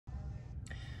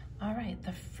All right,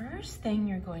 the first thing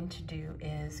you're going to do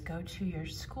is go to your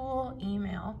school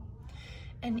email,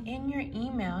 and in your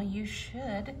email you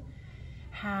should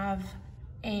have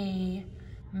a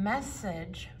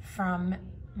message from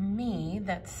me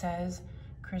that says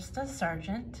Krista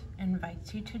Sargent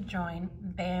invites you to join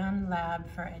BandLab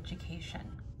for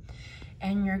Education.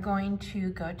 And you're going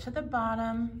to go to the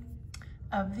bottom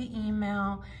of the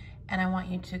email, and I want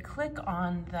you to click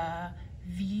on the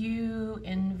View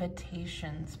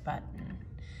Invitations button.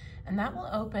 And that will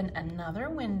open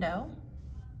another window.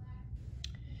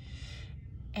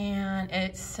 And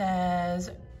it says,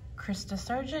 Krista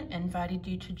Sargent invited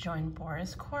you to join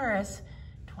Boris Chorus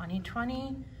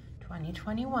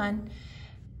 2020-2021.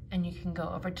 And you can go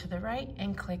over to the right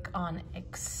and click on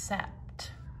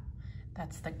Accept.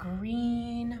 That's the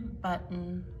green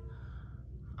button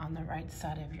on the right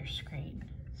side of your screen.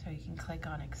 So you can click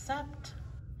on Accept.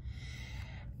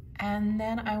 And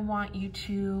then I want you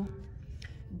to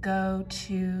go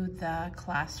to the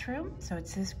classroom. So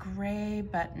it's this gray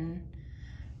button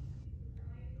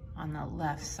on the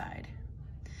left side.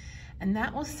 And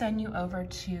that will send you over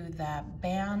to the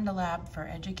BandLab for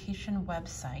Education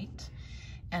website.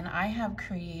 And I have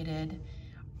created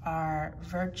our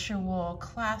virtual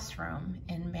classroom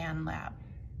in BandLab.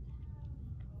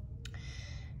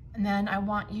 And then I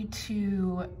want you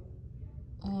to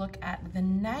look at the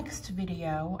next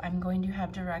video. I'm going to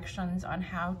have directions on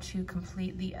how to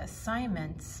complete the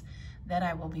assignments that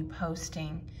I will be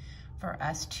posting for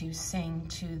us to sing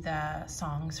to the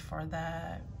songs for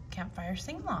the Campfire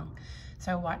Sing-Along.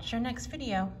 So watch your next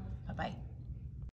video. Bye-bye.